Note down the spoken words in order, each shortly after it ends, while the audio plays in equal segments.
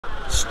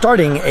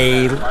Starting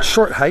a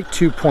short hike,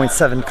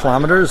 2.7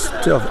 kilometers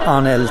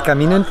on El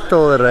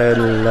Caminito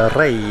del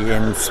Rey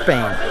in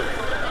Spain.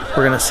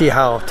 We're going to see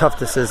how tough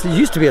this is. It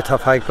used to be a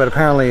tough hike, but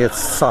apparently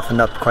it's softened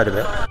up quite a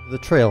bit. The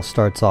trail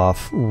starts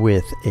off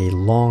with a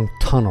long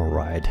tunnel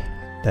ride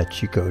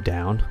that you go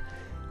down,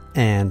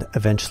 and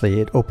eventually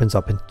it opens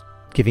up and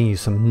giving you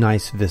some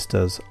nice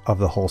vistas of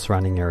the whole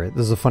surrounding area.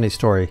 This is a funny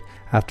story.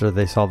 After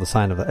they saw the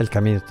sign of El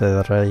Caminito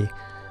del Rey,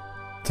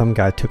 some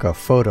guy took a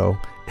photo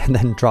and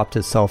then dropped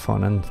his cell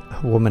phone, and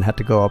a woman had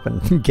to go up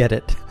and get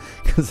it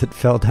because it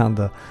fell down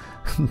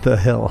the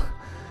hill.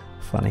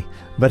 Funny.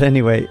 But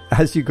anyway,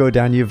 as you go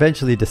down, you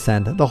eventually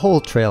descend. The whole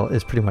trail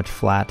is pretty much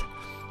flat,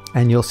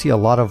 and you'll see a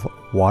lot of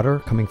water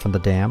coming from the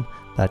dam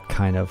that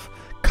kind of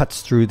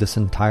cuts through this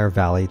entire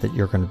valley that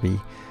you're going to be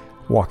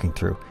walking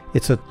through.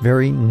 It's a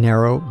very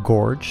narrow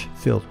gorge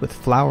filled with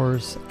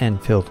flowers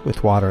and filled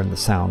with water and the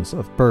sounds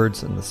of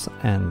birds and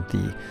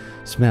the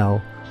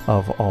smell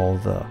of all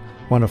the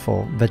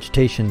wonderful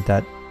vegetation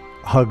that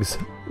hugs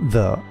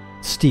the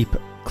steep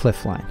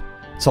cliff line.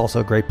 It's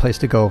also a great place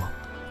to go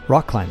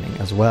rock climbing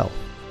as well.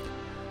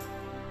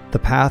 The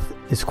path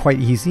is quite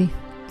easy.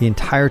 The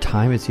entire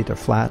time it's either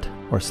flat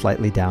or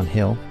slightly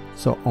downhill,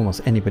 so almost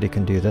anybody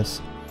can do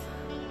this.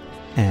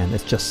 And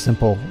it's just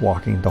simple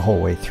walking the whole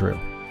way through.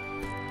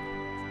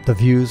 The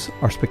views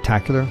are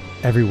spectacular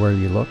everywhere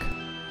you look.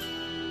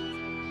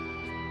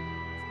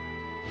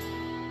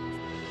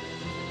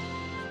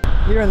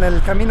 Here in El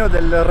Camino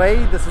del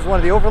Rey, this is one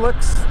of the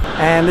overlooks,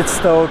 and it's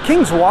the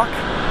King's Walk.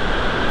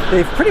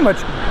 They've pretty much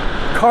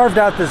carved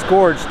out this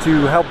gorge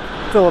to help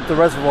fill up the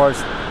reservoirs,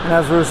 and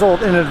as a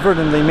result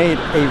inadvertently made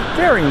a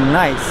very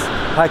nice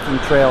hiking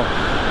trail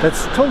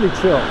that's totally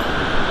chill.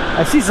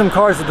 I see some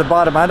cars at the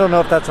bottom. I don't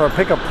know if that's our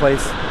pickup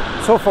place.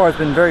 So far it's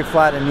been very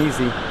flat and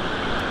easy.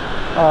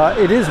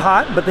 It is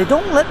hot, but they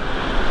don't let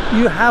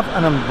you have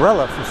an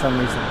umbrella for some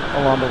reason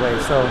along the way,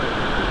 so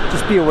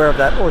just be aware of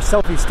that, or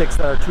selfie sticks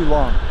that are too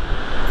long.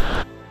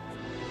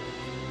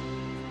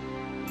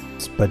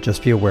 But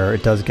just be aware,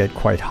 it does get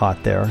quite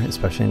hot there,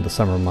 especially in the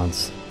summer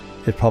months.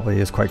 It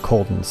probably is quite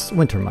cold in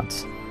winter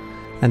months.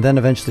 And then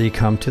eventually you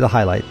come to the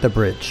highlight, the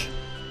bridge.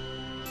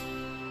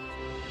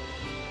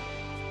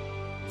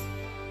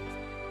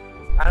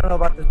 I don't know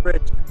about this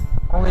bridge.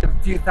 Only a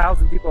few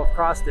thousand people have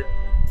crossed it.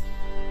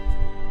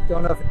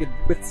 Don't know if it could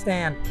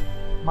withstand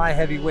my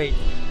heavy weight.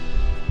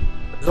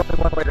 There's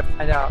only one way to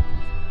find out.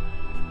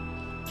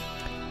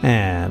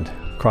 And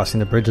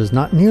crossing the bridge is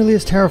not nearly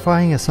as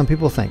terrifying as some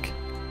people think.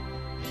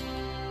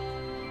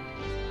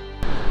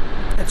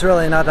 It's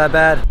really not that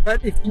bad.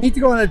 But if you need to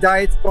go on a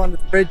diet to go on the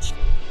bridge,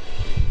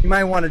 you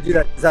might want to do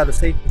that just out of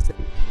safety,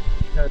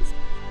 because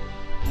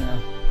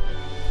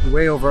you're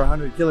way over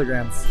 100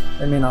 kilograms.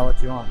 They may not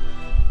let you on.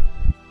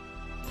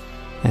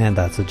 And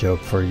that's a joke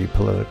for you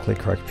politically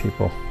correct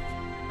people.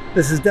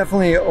 This is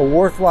definitely a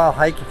worthwhile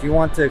hike if you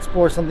want to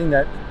explore something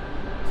that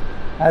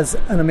has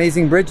an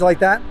amazing bridge like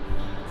that.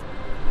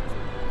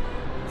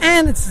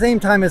 And at the same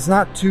time, it's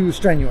not too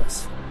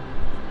strenuous.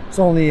 It's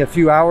only a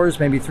few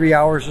hours, maybe 3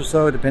 hours or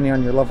so, depending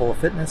on your level of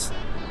fitness,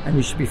 and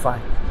you should be fine.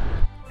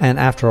 And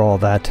after all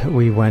that,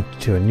 we went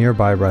to a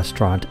nearby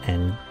restaurant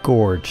and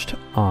gorged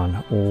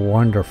on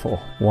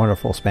wonderful,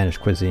 wonderful Spanish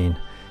cuisine.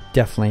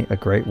 Definitely a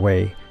great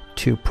way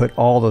to put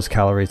all those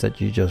calories that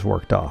you just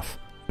worked off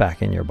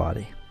back in your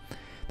body.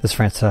 This is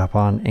Francis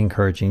Tapon,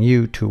 encouraging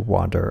you to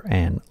wander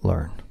and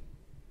learn.